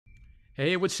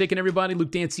Hey, what's shaking, everybody?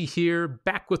 Luke Dancy here,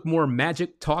 back with more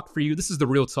magic talk for you. This is the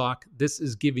real talk. This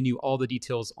is giving you all the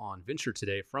details on Venture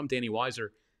today from Danny Weiser.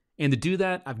 And to do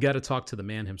that, I've got to talk to the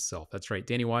man himself. That's right,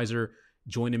 Danny Weiser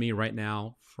joining me right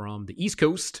now from the East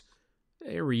Coast.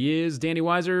 There he is, Danny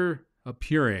Weiser,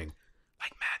 appearing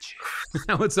like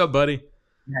magic. What's up, buddy?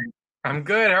 I'm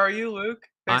good. How are you, Luke?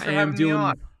 Thanks I for am having me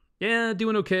on.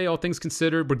 doing okay, all things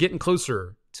considered. We're getting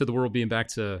closer to the world being back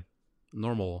to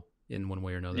normal in one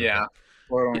way or another. Yeah,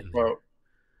 But quote getting there. unquote.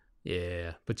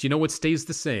 Yeah, but you know what stays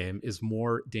the same is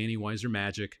more Danny Weiser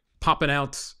magic popping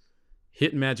out,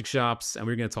 hitting magic shops, and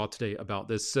we're going to talk today about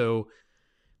this. So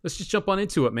let's just jump on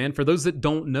into it, man. For those that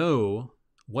don't know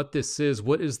what this is,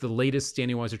 what is the latest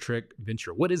Danny Weiser trick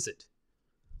venture? What is it?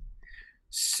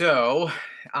 So,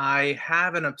 I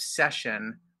have an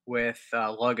obsession with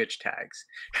luggage tags.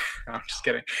 I'm just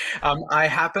kidding. I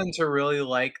happen to really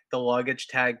like the luggage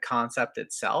tag concept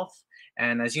itself.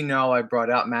 And as you know, I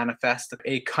brought out Manifest,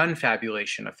 a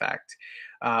confabulation effect,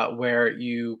 where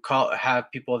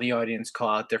have people in the audience call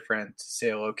out different, say,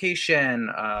 a location,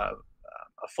 a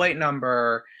flight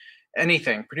number,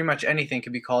 anything, pretty much anything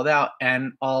can be called out,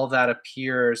 and all that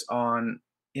appears on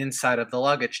inside of the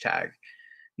luggage tag.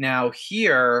 Now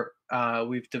here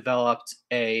we've developed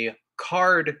a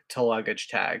card to luggage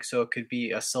tag, so it could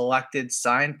be a selected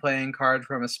signed playing card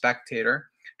from a spectator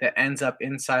that ends up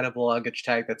inside of a luggage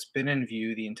tag that's been in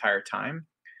view the entire time.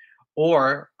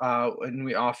 Or, and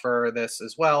we offer this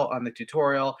as well on the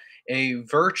tutorial, a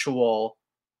virtual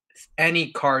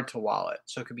any card to wallet.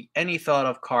 So it could be any thought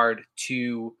of card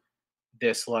to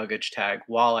this luggage tag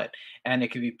wallet, and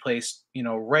it could be placed,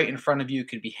 right in front of you. It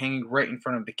could be hanging right in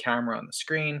front of the camera on the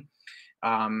screen,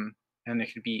 and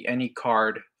it could be any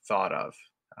card thought of.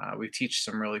 We teach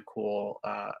a really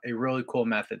cool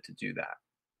method to do that.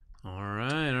 All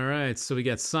right. So we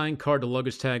got signed card to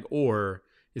luggage tag, or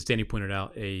as Danny pointed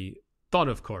out, a thought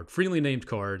of card, freely named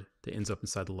card that ends up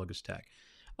inside the luggage tag.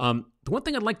 The one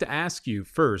thing I'd like to ask you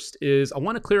first is I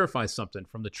want to clarify something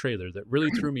from the trailer that really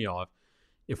threw me off.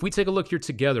 If we take a look here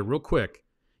together real quick,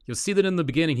 you'll see that in the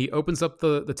beginning, he opens up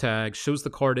the tag, shows the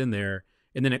card in there,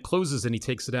 and then it closes and he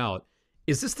takes it out.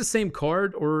 Is this the same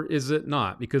card or is it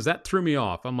not? Because that threw me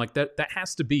off. I'm like, that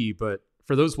has to be. But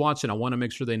for those watching, I want to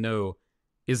make sure they know,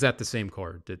 is that the same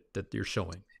card that you're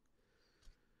showing?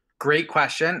 Great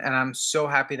question, and I'm so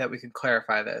happy that we could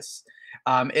clarify this.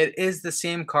 It is the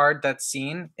same card that's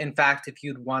seen. In fact, if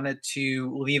you'd wanted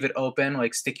to leave it open,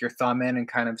 like stick your thumb in and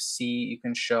kind of see, you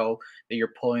can show that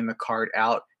you're pulling the card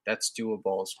out. That's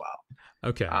doable as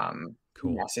well. Okay,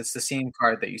 cool. Yes, it's the same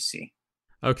card that you see.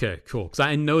 Okay, cool. Because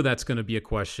I know that's going to be a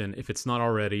question, if it's not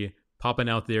already, popping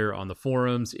out there on the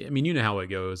forums. I mean, you know how it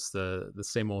goes, the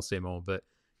same old, but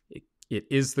it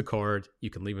is the card. You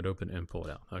can leave it open and pull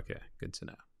it out. Okay, good to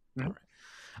know. Mm-hmm.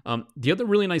 All right. The other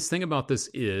really nice thing about this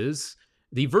is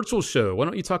the virtual show. Why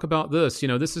don't you talk about this?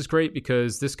 This is great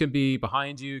because this could be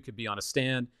behind you, could be on a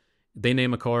stand. They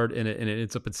name a card and it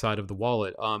ends up inside of the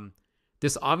wallet.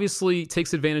 This obviously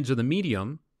takes advantage of the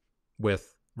medium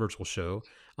with virtual show.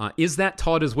 Is that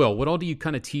taught as well? What all do you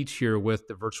kind of teach here with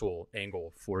the virtual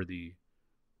angle for the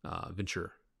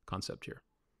venture concept here?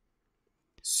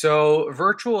 So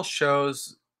virtual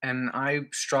shows, and I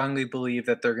strongly believe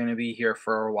that they're going to be here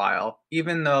for a while.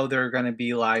 Even though there are going to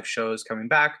be live shows coming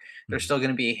back, there's still going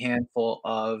to be a handful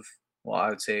of, well, I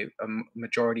would say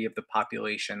majority of the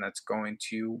population that's going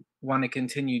to want to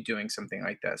continue doing something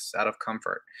like this out of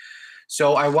comfort.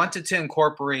 So I wanted to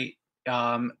incorporate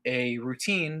a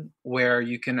routine where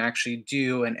you can actually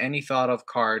do an any thought of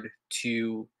card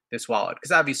to this wallet.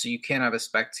 Because obviously you can't have a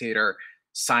spectator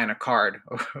sign a card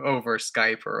over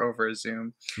Skype or over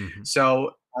Zoom. Mm-hmm.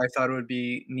 So I thought it would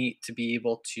be neat to be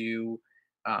able to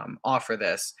offer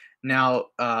this. Now,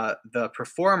 the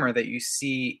performer that you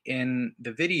see in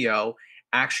the video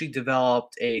actually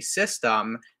developed a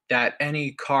system that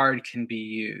any card can be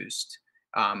used.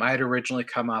 I had originally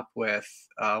come up with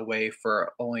a way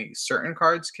for only certain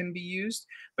cards can be used,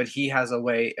 but he has a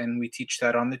way, and we teach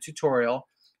that on the tutorial,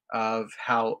 of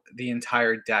how the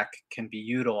entire deck can be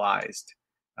utilized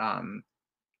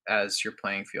as your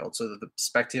playing field, so that the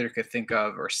spectator could think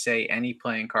of or say any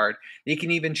playing card. They can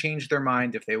even change their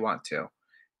mind if they want to,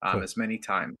 Cool. as many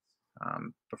times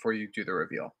before you do the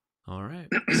reveal. All right.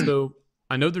 So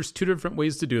I know there's two different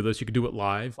ways to do this. You could do it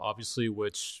live, obviously,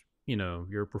 which,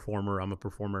 you're a performer, I'm a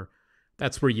performer.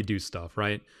 That's where you do stuff,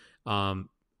 right?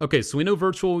 Okay, so we know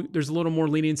virtual, there's a little more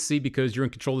leniency because you're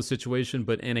in control of the situation,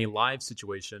 but in a live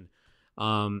situation,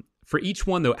 for each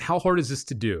one, though, how hard is this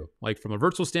to do? Like from a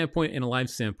virtual standpoint and a live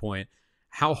standpoint,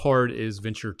 how hard is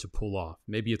venture to pull off?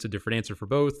 Maybe it's a different answer for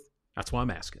both. That's why I'm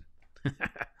asking.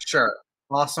 Sure.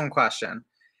 Awesome question.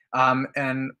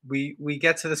 And we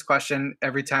get to this question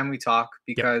every time we talk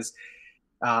Yep. because,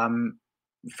 um,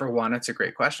 for one, it's a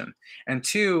great question, and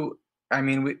two, I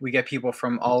mean, we get people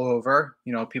from all over.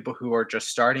 You know, people who are just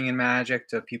starting in Magic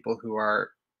to people who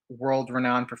are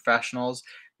world-renowned professionals.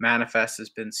 Manifest has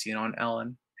been seen on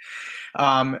Ellen.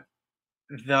 Um,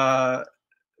 the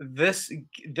this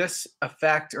this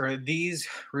effect or these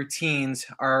routines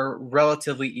are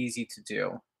relatively easy to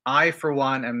do. I, for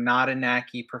one, am not a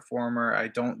knacky performer. I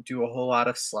don't do a whole lot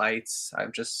of sleights.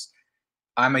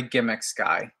 I'm a gimmicks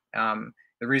guy.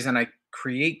 The reason I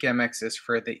create gimmicks is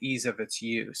for the ease of its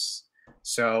use.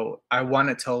 So I want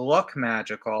it to look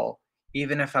magical,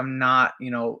 even if I'm not,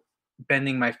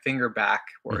 bending my finger Hmm.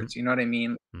 backwards. You know what I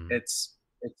mean? Hmm. It's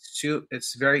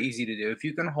very easy to do. If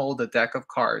you can hold a deck of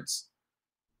cards,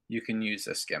 you can use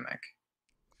this gimmick.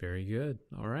 Very good.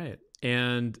 All right.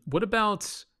 And what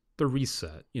about the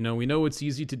reset? We know it's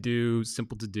easy to do,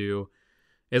 simple to do.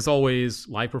 As always,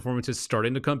 live performances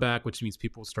starting to come back, which means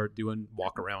people start doing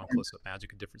walk around close up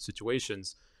magic in different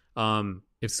situations.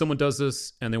 If someone does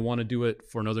this and they want to do it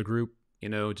for another group,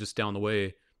 just down the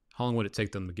way, how long would it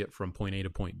take them to get from point A to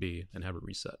point B and have it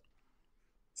reset?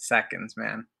 Seconds,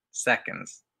 man.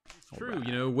 Seconds.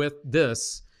 True. With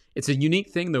this, it's a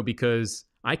unique thing though, because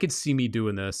I could see me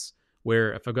doing this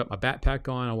where if I've got my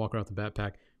backpack on, I'll walk around with the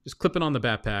backpack, just clip it on the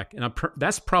backpack. And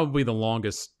that's probably the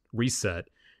longest reset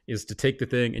is to take the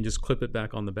thing and just clip it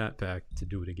back on the backpack to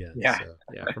do it again. Yeah. So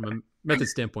yeah, from a method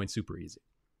standpoint, super easy.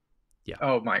 Yeah.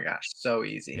 Oh my gosh, so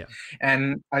easy. Yeah.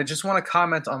 And I just want to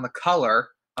comment on the color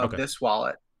of Okay. this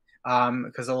wallet,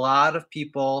 because a lot of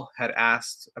people had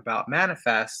asked about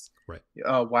Manifest. Right.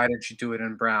 Oh, why did you do it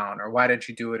in brown, or why did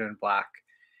you do it in black?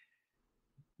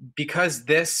 Because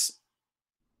this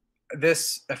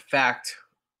effect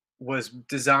was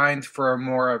designed for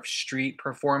more of street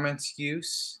performance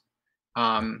use.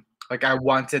 Like I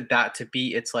wanted that to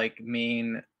be its like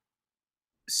main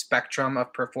spectrum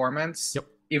of performance, Yep.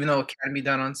 even though it can be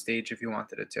done on stage if you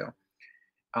wanted it to.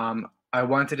 I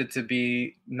wanted it to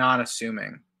be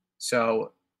non-assuming.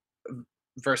 So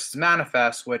versus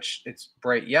Manifest, which it's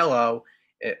bright yellow,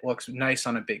 it looks nice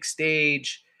on a big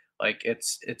stage. Like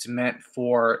it's meant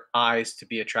for eyes to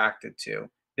be attracted to.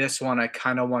 This one, I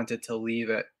kind of wanted to leave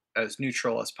it as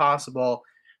neutral as possible,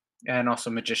 and also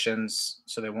magicians,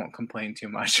 so they won't complain too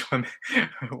much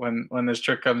when when this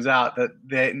trick comes out, that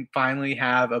they finally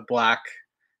have a black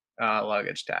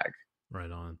luggage tag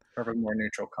Right on. of a more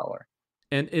neutral color.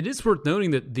 And it is worth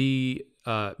noting that the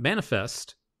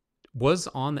Manifest was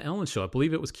on the Ellen Show. I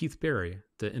believe it was Keith Berry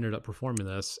that ended up performing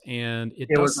this, and it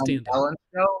It does was on the stand out. Ellen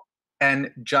Show,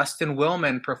 and Justin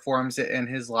Willman performs it in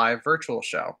his live virtual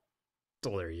show.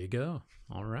 So there you go.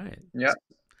 All right. Yeah,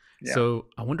 yeah. So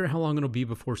I wonder how long it'll be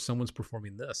before someone's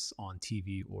performing this on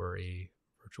TV or a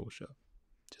virtual show.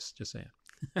 Just saying.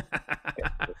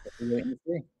 Wait and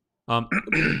see.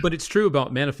 But it's true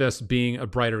about Manifest being a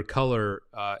brighter color.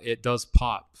 It does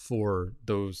pop for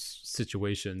those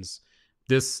situations.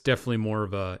 This definitely more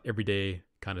of a everyday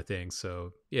kind of thing.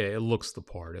 So yeah, it looks the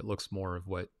part. It looks more of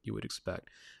what you would expect.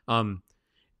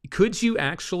 Could you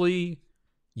actually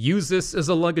use this as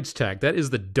a luggage tag? That is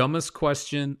the dumbest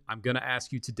question I'm going to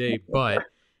ask you today. But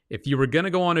if you were going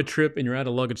to go on a trip and you're out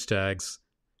of luggage tags,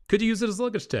 could you use it as a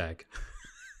luggage tag?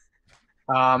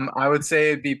 I would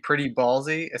say it'd be pretty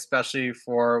ballsy, especially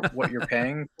for what you're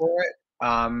paying for it.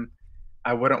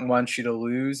 I wouldn't want you to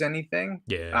lose anything.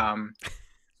 Yeah.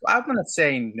 So I'm gonna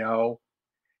say no,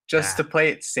 just to play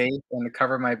it safe and to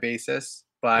cover my basis.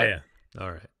 But Yeah.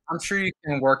 All right. I'm sure you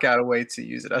can work out a way to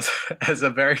use it as as a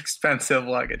very expensive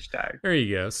luggage tag. There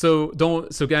you go. So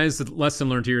guys, the lesson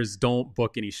learned here is don't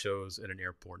book any shows at an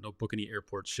airport. Don't book any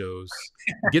airport shows.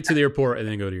 Get to the airport and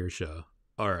then go to your show.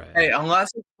 All right. Hey, unless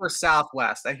it's for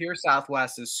Southwest. I hear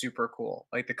Southwest is super cool.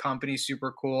 Like the company's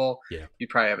super cool. Yeah. You'd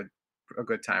probably have a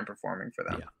good time performing for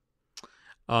them.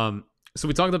 Yeah. So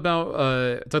we talked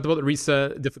about the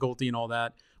reset difficulty and all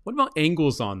that. What about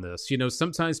angles on this?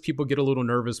 Sometimes people get a little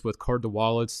nervous with card to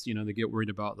wallets. They get worried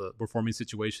about the performing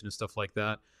situation and stuff like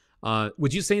that.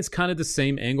 Would you say it's kind of the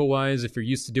same angle wise? If you're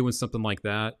used to doing something like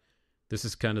that, this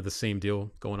is kind of the same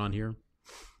deal going on here.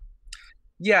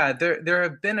 Yeah, there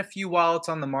have been a few wallets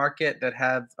on the market that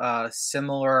have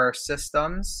similar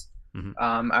systems.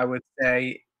 Mm-hmm. I would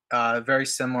say very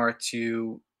similar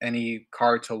to any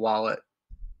card to wallet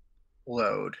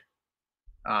load.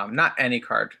 Not any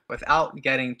card. Without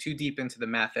getting too deep into the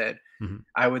method, Mm-hmm.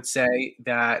 I would say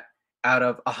that out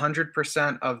of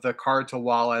 100% of the card to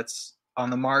wallets on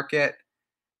the market,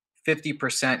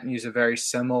 50% use a very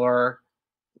similar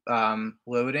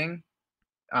loading.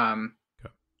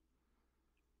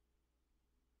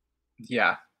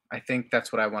 Yeah, I think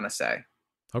that's what I want to say.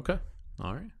 Okay.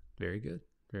 All right. Very good.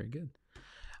 Very good.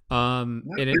 And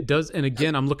Yep. it does. And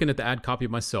again, I'm looking at the ad copy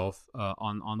myself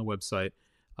on the website.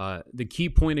 The key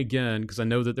point again, because I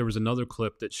know that there was another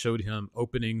clip that showed him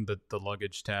opening the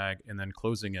luggage tag and then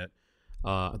closing it.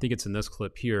 I think it's in this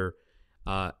clip here.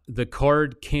 The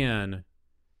card can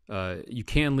you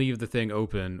can leave the thing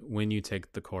open when you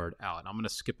take the card out. And I'm going to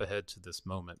skip ahead to this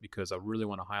moment because I really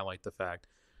want to highlight the fact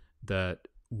that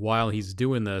while he's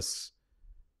doing this,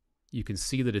 you can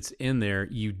see that it's in there.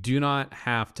 You do not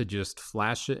have to just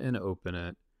flash it and open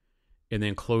it and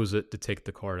then close it to take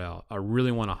the card out. I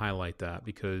really want to highlight that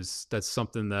because that's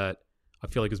something that I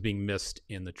feel like is being missed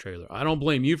in the trailer. I don't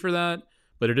blame you for that,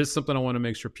 but it is something I want to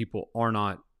make sure people are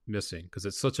not missing because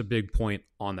it's such a big point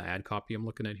on the ad copy I'm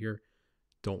looking at here.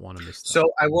 Don't want to miss that.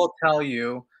 So I will tell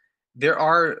you, there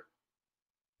are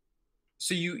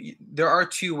there are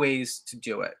two ways to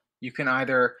do it. You can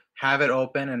either have it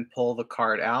open and pull the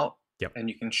card out, Yep. and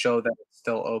you can show that it's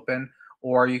still open,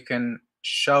 or you can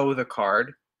show the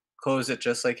card, close it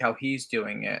just like how he's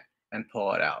doing it, and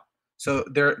pull it out. So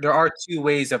there are two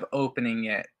ways of opening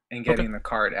it and Okay. getting the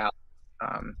card out.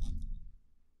 Um,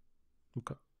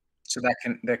 Okay. so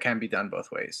that can be done both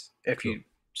ways if Cool. you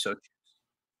so.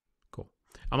 Cool.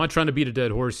 I'm not trying to beat a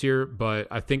dead horse here, but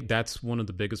I think that's one of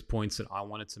the biggest points that I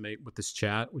wanted to make with this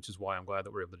chat, which is why I'm glad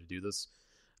that we're able to do this.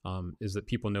 Is that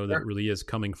people know that it really is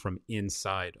coming from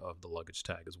inside of the luggage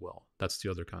tag as well. That's the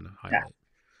other kind of Yeah.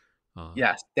 highlight.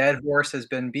 Yes, dead horse has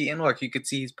been beaten. Look, you could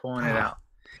see he's pulling it Ah, out.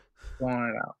 Pulling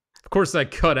it out. of course, I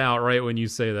cut out right when you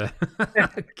say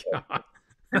that. God.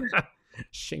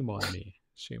 Shame on me.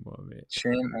 Shame on me.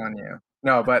 Shame on you.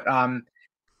 No, but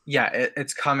yeah,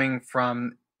 it's coming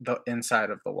from the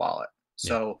inside of the wallet. Yeah,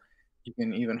 So you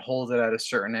can even hold it at a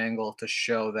certain angle to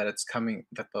show that it's coming,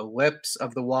 that the lips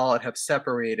of the wallet have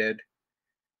separated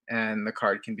and the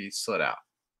card can be slid out.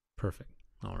 perfect.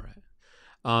 All right.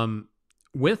 Um,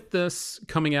 with this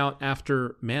coming out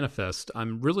after Manifest,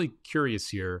 I'm really curious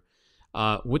here.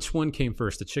 Which one came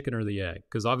first, the chicken or the egg?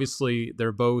 Because obviously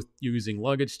they're both using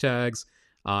luggage tags,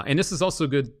 and this is also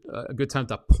a good time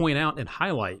to point out and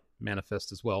highlight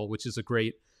Manifest as well, which is a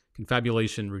great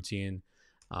confabulation routine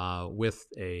with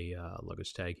a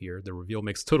luggage tag here. The reveal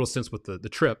makes total sense with the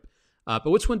trip. But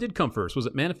which one did come first? Was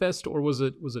it Manifest or was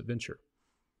it Venture?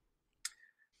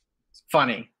 It's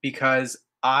funny because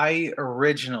I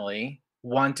originally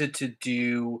wanted to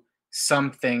do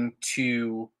something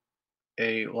to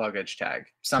a luggage tag, Okay.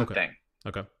 something.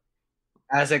 Okay.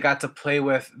 As I got to play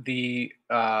with the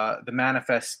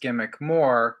manifest gimmick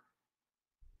more,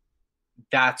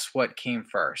 that's what came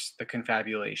first, the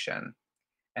confabulation.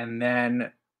 And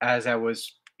then as I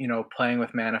was, playing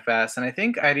with manifest, and I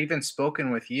think I'd even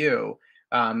spoken with you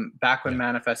back when Yeah.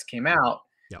 manifest came out,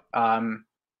 Yeah.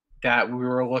 that we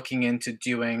were looking into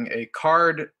doing a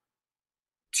card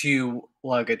to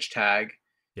luggage tag.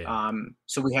 Yeah.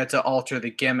 So we had to alter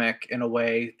the gimmick in a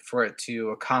way for it to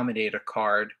accommodate a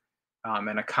card,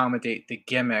 and accommodate the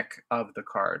gimmick of the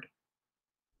card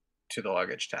to the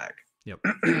luggage tag. Yep.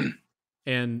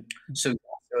 And So it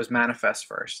was manifest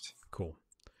first. cool.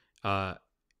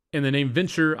 And the name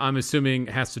Venture, I'm assuming,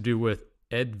 has to do with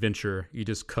adventure. You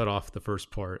just cut off the first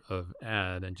part of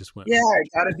ad and just went. Yeah, it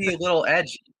got to be a little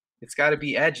edgy. It's got to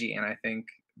be edgy, and I think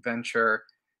venture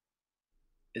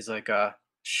is like a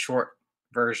short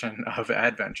version of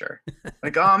adventure.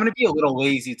 Like, oh, I'm gonna be a little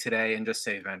lazy today and just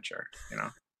say venture.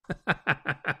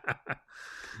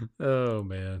 Oh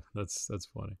man, that's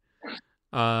funny.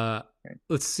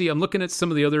 Let's see. I'm looking at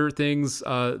some of the other things.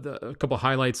 A couple of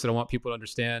highlights that I want people to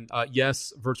understand.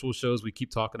 Yes, virtual shows. We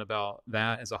keep talking about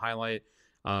that as a highlight.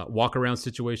 Walk around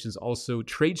situations. Also,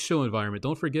 trade show environment.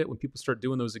 Don't forget when people start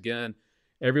doing those again.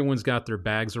 Everyone's got their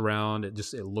bags around. It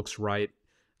looks right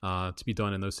to be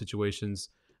done in those situations.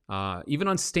 Even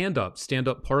on stand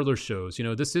up parlor shows.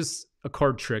 This is a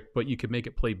card trick, but you can make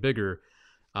it play bigger.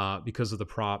 Because of the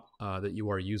prop that you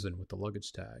are using with the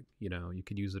luggage tag. You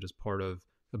could use it as part of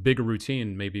a bigger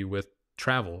routine, maybe with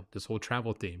travel, this whole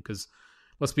travel theme. Because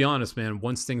let's be honest, man,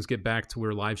 once things get back to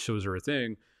where live shows are a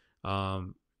thing,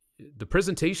 the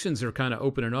presentations are kind of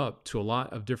opening up to a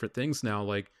lot of different things now.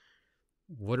 Like,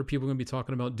 what are people going to be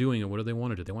talking about doing and what do they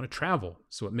want to do? They want to travel.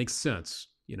 So it makes sense,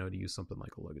 to use something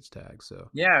like a luggage tag. So,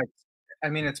 Yeah, I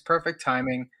mean, it's perfect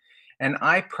timing. And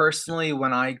I personally,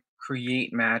 when I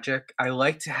create magic, I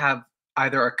like to have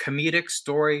either a comedic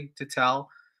story to tell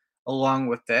along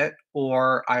with it,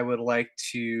 or I would like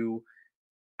to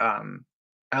um,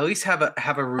 at least have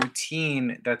a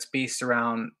routine that's based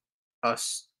around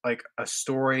us, like a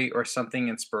story or something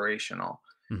inspirational.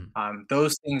 Mhm.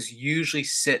 Those things usually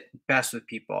sit best with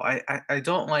people. I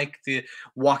don't like the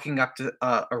walking up to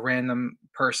a random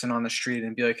person on the street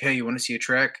and be like, "Hey, you want to see a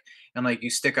trick?" And like you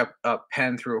stick a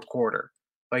pen through a quarter.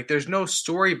 Like there's no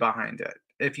story behind it.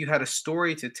 If you had a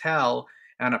story to tell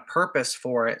and a purpose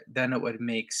for it, then it would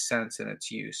make sense in its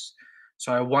use.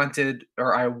 So I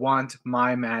want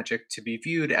my magic to be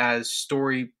viewed as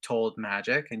story told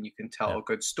magic, and you can tell Yeah, a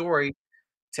good story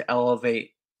to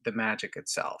elevate the magic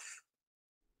itself,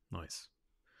 nice.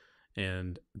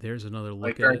 And there's another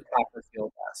like look at very it.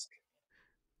 Copperfield-esque.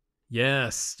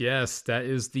 Yes, yes, that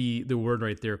is the word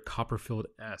right there,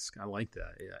 Copperfield-esque. I like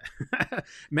that. Yeah.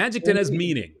 Magic that has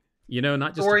meaning,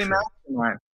 not just a Story trick.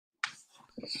 mastermind.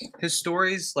 His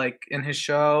stories, like in his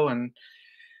show, and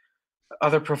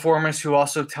other performers who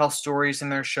also tell stories in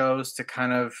their shows to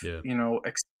kind of, Yeah.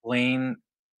 explain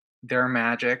their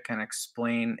magic and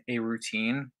explain a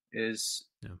routine is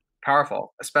Yeah.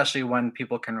 powerful, especially when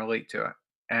people can relate to it.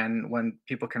 And when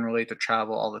people can relate to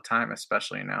travel all the time,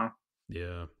 especially now.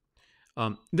 Yeah.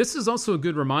 This is also a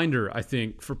good reminder, I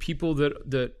think, for people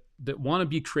that want to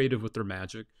be creative with their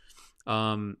magic.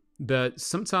 That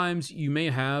sometimes you may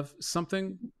have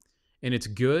something and it's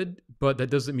good, but that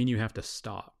doesn't mean you have to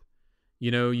stop.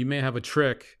 You may have a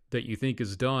trick that you think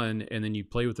is done, and then you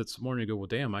play with it some more, and you go, "Well,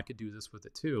 damn, I could do this with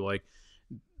it too." Like,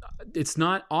 it's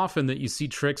not often that you see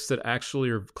tricks that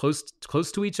actually are close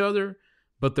to each other,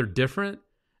 but they're different,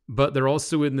 but they're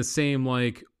also in the same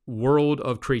like world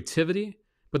of creativity,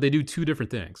 but they do two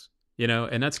different things,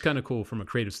 and that's kind of cool from a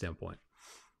creative standpoint.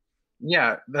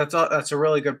 Yeah, that's a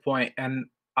really good point, and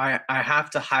I have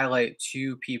to highlight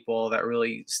two people that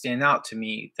really stand out to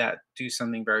me that do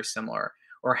something very similar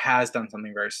or has done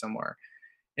something very similar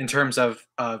in terms of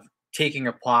taking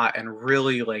a plot and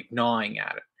really like gnawing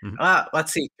at it. Mhm.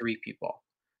 Let's say three people.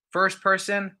 First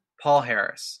person, Paul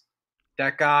Harris.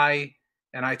 That guy,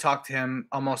 and I talk to him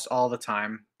almost all the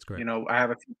time. It's great. I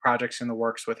have a few projects in the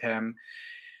works with him,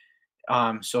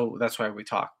 so that's why we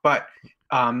talk. But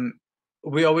um,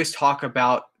 we always talk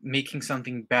about making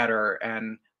something better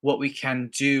and what we can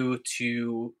do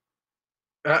to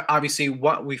obviously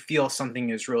what we feel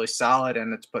something is really solid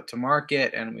and it's put to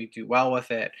market and we do well with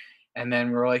it, and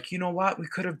then we're like, you know what, we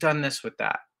could have done this with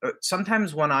that.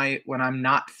 Sometimes when I'm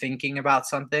not thinking about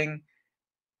something,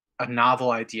 a novel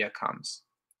idea comes,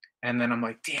 and then I'm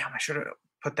like, damn, I should have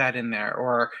put that in there,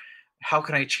 or how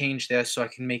can I change this so I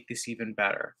can make this even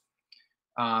better.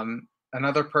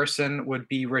 Another person would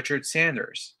be Richard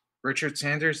Sanders. Richard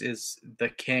Sanders is the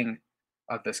king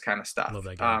of this kind of stuff. Love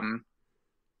that guy.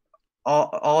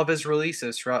 All of his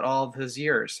releases throughout all of his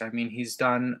years. I mean, he's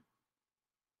done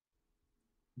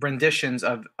renditions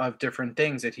of different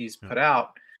things that he's Yeah. put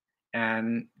out,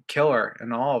 and killer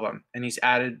in all of them. And he's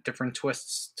added different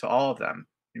twists to all of them.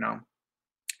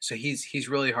 So he's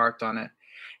really harped on it.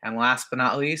 And last but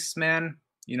not least, man,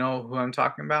 you know who I'm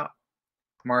talking about?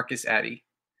 Marcus Eddy.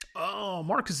 Oh,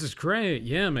 Marcus is great.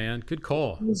 Yeah, man. Good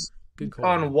call. He's Good call,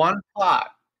 on man. one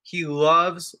plot. He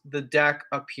loves the deck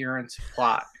appearance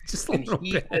plot, Just a and little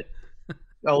he bit.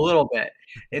 a little bit.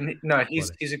 And no, he's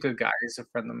Funny. he's a good guy. He's a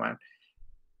friend of mine.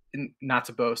 And not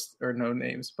to boast or no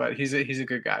names, but he's a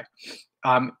good guy.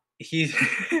 He's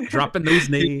Dropping those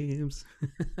names.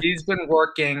 he's been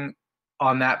working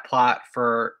on that plot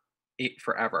for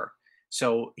forever.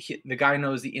 So the guy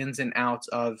knows the ins and outs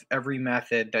of every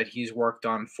method that he's worked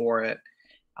on for it,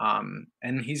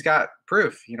 and he's got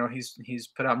proof. He's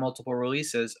put out multiple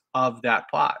releases of that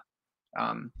plot.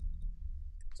 Um,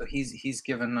 so he's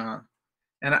given,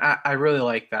 and I really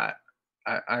like that.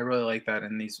 I really like that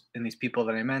in these people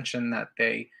that I mentioned, that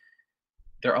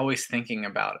they're always thinking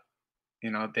about it.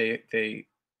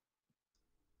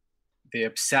 They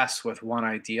obsess with one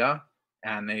idea,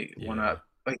 and they want Yeah. to,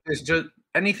 like, there's just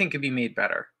anything could be made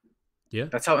better. Yeah.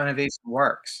 That's how innovation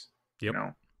works. you Yep.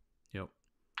 know Yep.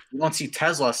 you won't see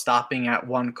Tesla stopping at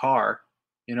one car.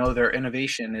 Their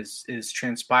innovation is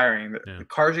transpiring. Yeah. The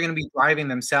cars are going to be driving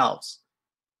themselves,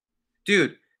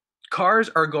 dude. Cars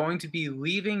are going to be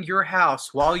leaving your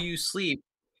house while you sleep,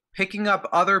 picking up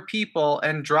other people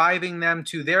and driving them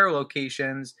to their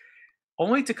locations,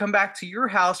 only to come back to your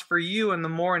house for you in the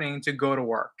morning to go to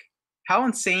work. How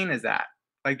insane is that?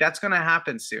 Like, that's going to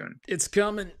happen soon. It's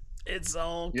coming. It's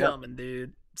all Yep. coming,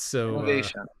 dude. So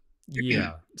Innovation.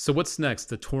 yeah. So what's next?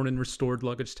 The torn and restored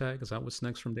luggage tag? Is that what's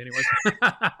next from Danny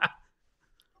Weiss?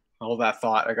 Hold that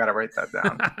thought. I got to write that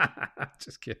down.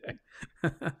 Just kidding.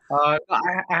 I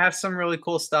have some really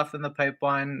cool stuff in the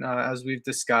pipeline, as we've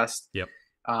discussed. Yep.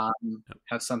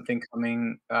 Have something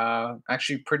coming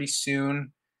actually pretty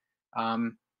soon.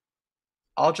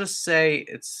 I'll just say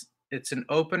it's an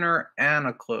opener and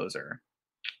a closer.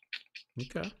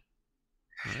 Okay.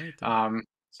 All right. Then.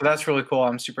 So that's really cool.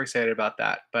 I'm super excited about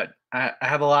that. But I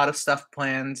have a lot of stuff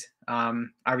planned.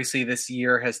 Obviously, this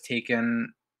year has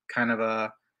taken kind of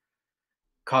a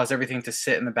caused everything to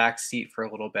sit in the back seat for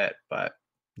a little bit, but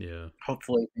Yeah.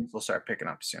 hopefully things will start picking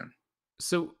up soon.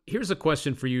 So here's a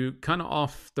question for you, kind of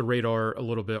off the radar a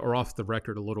little bit, or off the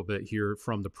record a little bit here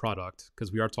from the product,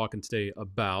 because we are talking today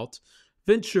about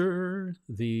Venture,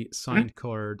 the Mhm. signed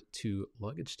card to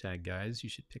luggage tag, guys. You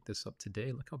should pick this up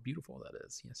today. Look how beautiful that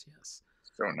is. Yes, yes.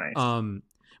 So nice. Um,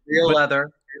 Real but leather.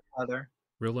 Real leather.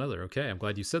 real leather. Okay, I'm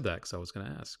glad you said that because I was going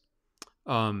to ask.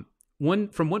 One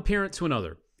from one parent to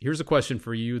another. Here's a question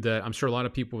for you that I'm sure a lot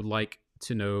of people would like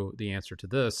to know the answer to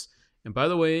this. And by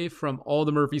the way, from all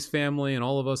the Murphy's family and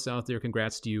all of us out there,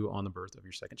 congrats to you on the birth of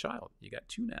your second child. You got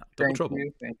two now. Double Thank trouble.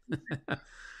 you. Thank you.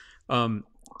 um,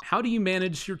 how do you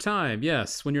manage your time?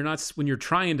 Yes, when you're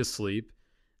trying to sleep,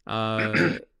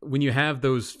 when you have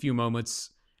those few moments,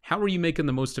 how are you making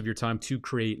the most of your time to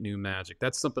create new magic?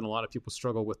 That's something a lot of people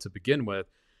struggle with to begin with,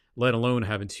 let alone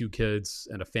having two kids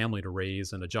and a family to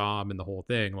raise and a job and the whole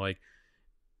thing. Like,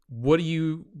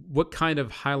 what kind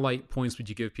of highlight points would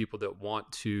you give people that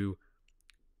want to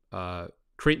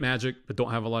create magic but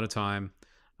don't have a lot of time,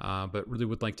 but really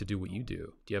would like to do what you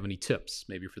do? Do you have any tips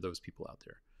maybe for those people out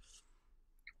there?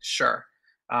 Sure.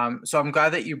 So I'm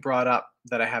glad that you brought up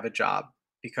that I have a job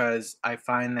because I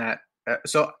find that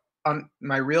so on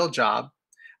my real job,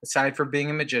 aside from being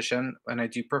a magician and I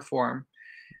do perform,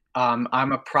 I'm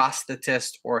a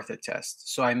prosthetist orthotist.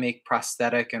 So I make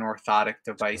prosthetic and orthotic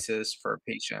devices for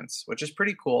patients, which is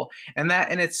pretty cool. And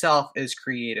that in itself is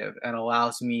creative and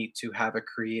allows me to have a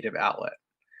creative outlet.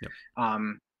 Yep.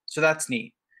 So that's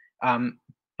neat. Um,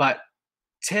 but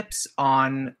tips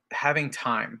on having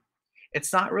time.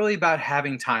 It's not really about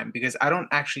having time because I don't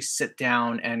actually sit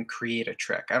down and create a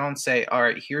trick. I don't say, all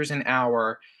right, here's an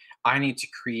hour. I need to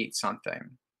create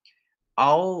something.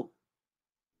 I'll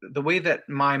the way that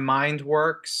my mind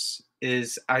works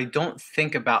is I don't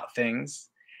think about things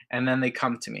and then they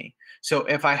come to me. So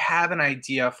if I have an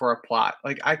idea for a plot,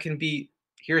 like I can be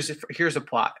here's a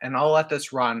plot and I'll let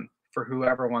this run for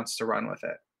whoever wants to run with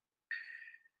it.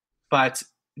 But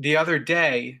the other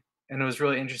day, and it was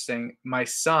really interesting, my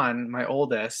son, my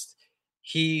oldest,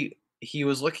 he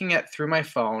was looking at through my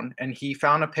phone and he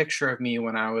found a picture of me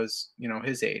when I was,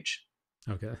 his age.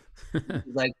 Okay.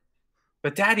 He's like,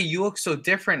 "But daddy, you look so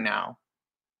different now."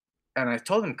 And I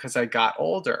told him because I got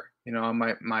older.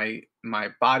 My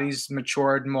body's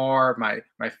matured more.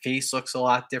 My face looks a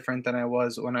lot different than I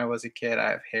was when I was a kid.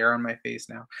 I have hair on my face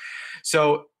now.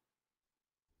 So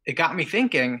it got me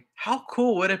thinking, how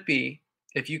cool would it be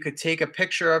if you could take a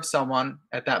picture of someone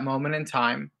at that moment in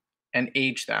time and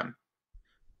age them?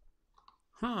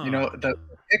 Huh. The Okay.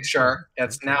 picture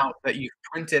that's Okay. now that you've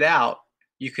printed out,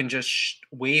 you can just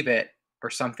wave it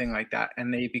or something like that,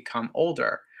 and they become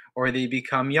older or they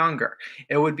become younger.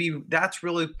 That's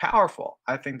really powerful.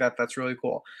 I think that that's really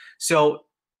cool. So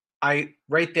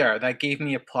right there, that gave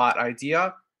me a plot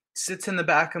idea. Sits in the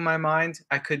back of my mind.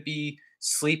 I could be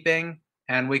sleeping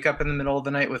and wake up in the middle of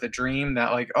the night with a dream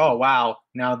that, like, oh wow,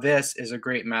 now this is a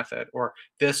great method or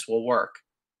this will work.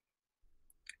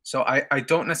 So I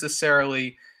don't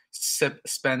necessarily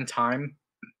spend time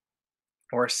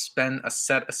or spend a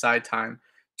set aside time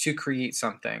to create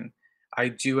something. I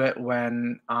do it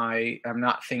when I am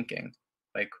not thinking,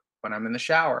 like when I'm in the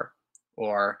shower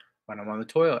or when I'm on the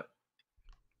toilet.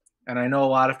 And I know a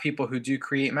lot of people who do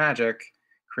create magic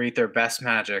create their best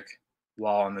magic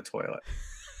while on the toilet.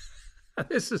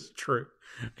 This is true.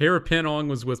 Hera Pinong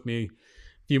was with me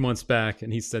a few months back,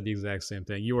 and he said the exact same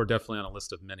thing. You are definitely on a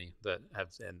list of many that have,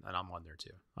 and I'm on there too.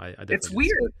 I It's definitely do the same.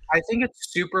 weird. I think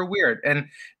it's super weird. And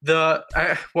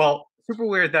super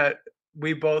weird that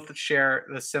we both share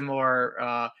the similar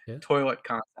Yeah. toilet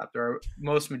concept, or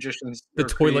most magicians The or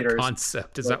toilet creators.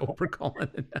 concept is that what we're calling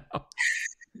it now?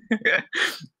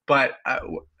 But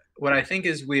what I think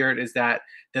is weird is that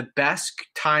the best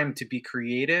time to be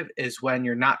creative is when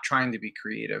you're not trying to be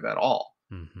creative at all.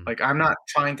 Mm-hmm. Like I'm not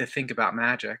trying to think about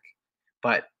magic,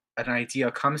 but an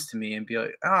idea comes to me and be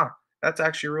like, oh, that's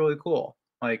actually really cool.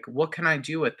 Like, what can I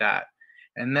do with that?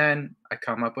 And then I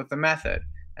come up with a method.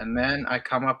 And then I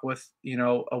come up with,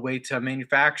 a way to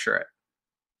manufacture it.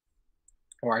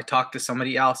 Or I talk to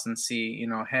somebody else and see,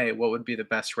 hey, what would be the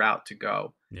best route to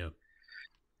go? Yeah.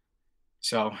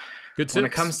 So Good when it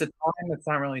tips. comes to time, it's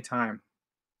not really time.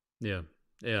 Yeah.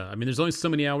 Yeah. I mean, there's only so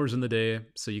many hours in the day,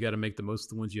 so you got to make the most of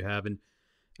the ones you have. And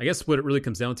I guess what it really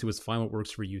comes down to is find what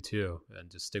works for you too, and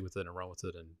just stick with it and run with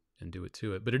it and do it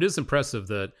to it. But it is impressive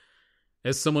that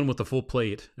as someone with a full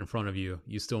plate in front of you,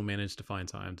 you still manage to find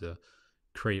time to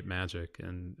create magic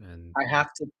and I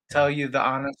have to yeah. tell you the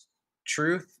honest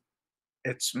truth.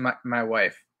 It's my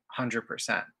wife,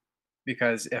 100%.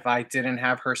 Because if I didn't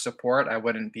have her support, I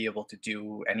wouldn't be able to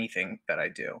do anything that I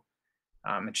do.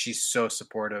 And she's so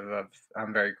supportive of.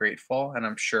 I'm very grateful, and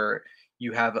I'm sure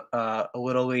you have a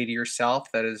little lady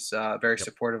yourself that is very Yep.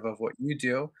 supportive of what you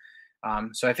do.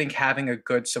 So I think having a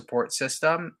good support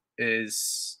system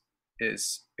is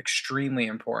extremely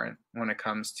important when it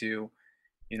comes to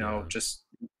Yeah. just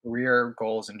career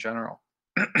goals in general.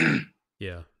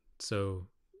 Yeah. So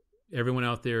everyone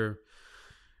out there,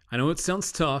 I know it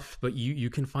sounds tough, but you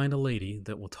can find a lady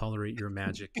that will tolerate your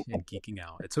magic and geeking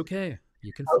out. It's okay.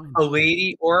 You can find A that.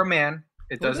 lady or a man,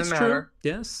 it Well, doesn't that's true. matter.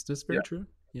 Yes, that's Yeah, very true.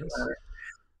 doesn't Yes. matter.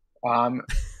 Um,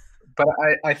 but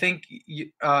I think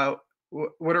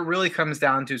what it really comes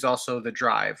down to is also the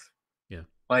drive. Yeah.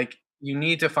 Like, you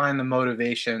need to find the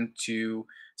motivation to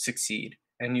succeed,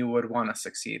 and you would want to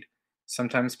succeed.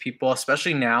 Sometimes people,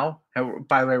 especially now, and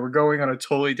by the way, we're going on a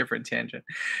totally different tangent,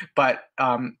 but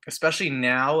especially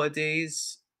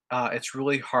nowadays, it's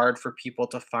really hard for people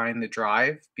to find the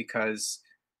drive because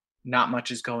not much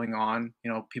is going on.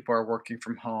 People are working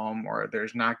from home, or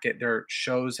there's not get their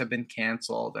shows have been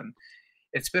canceled, and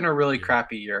it's been a really Yeah.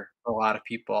 crappy year for a lot of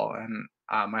people, and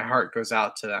my heart goes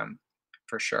out to them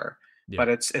for sure. Yeah. But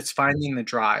it's finding the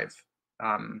drive,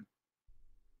 um,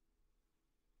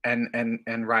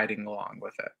 and riding along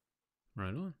with it.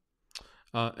 Right on.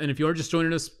 And if you are just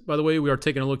joining us, by the way, we are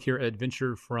taking a look here at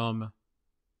Venture from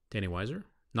Danny Weiser,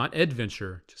 not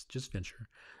Adventure, just Venture.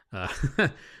 Uh,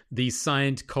 the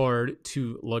signed card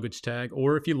to luggage tag,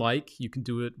 or if you like, you can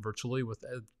do it virtually with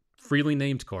a freely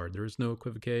named card. There is no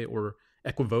equivoque or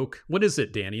equivoke. What is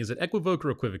it, Danny? Is it equivoke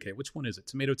or equivoque? Which one is it?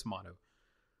 Tomato, tomato.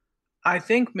 I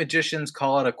think magicians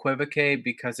call it equivoque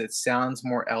because it sounds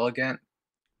more elegant,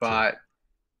 Sure. but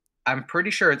I'm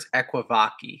pretty sure it's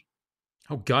equivoque.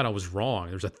 Oh God, I was wrong.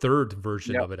 There's a third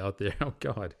version Yep. of it out there. Oh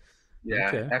God. Yeah,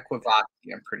 Okay. equivoque,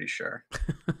 I'm pretty sure.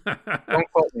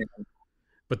 Don't quote me on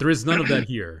But there is none of that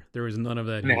here. There is none of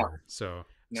that no, here. So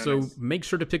no, so nice. make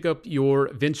sure to pick up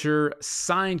your Venture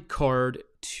signed card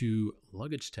to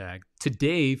luggage tag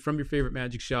today from your favorite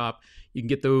magic shop. You can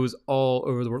get those all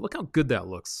over the world. Look how good that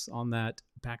looks on that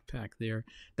backpack there.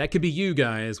 That could be you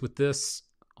guys with this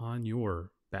on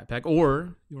your backpack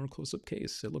or your close-up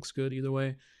case. It looks good either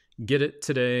way. Get it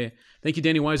today. Thank you,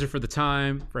 Danny Weiser, for the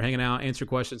time, for hanging out, answer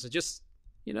questions, and just,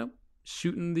 you know,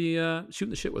 shooting the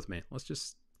shit with me. Let's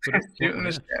just put it Shooting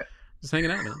bluntly. the Yeah. shit. Just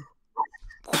hanging out, man.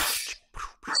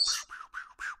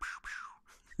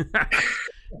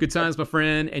 Good times, my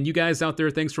friend. And you guys out there,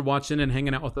 thanks for watching and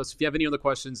hanging out with us. If you have any other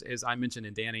questions, as I mentioned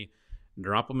in Danny,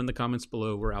 drop them in the comments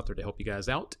below. We're out there to help you guys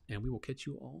out, and we will catch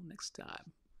you all next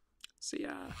time. See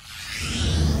ya.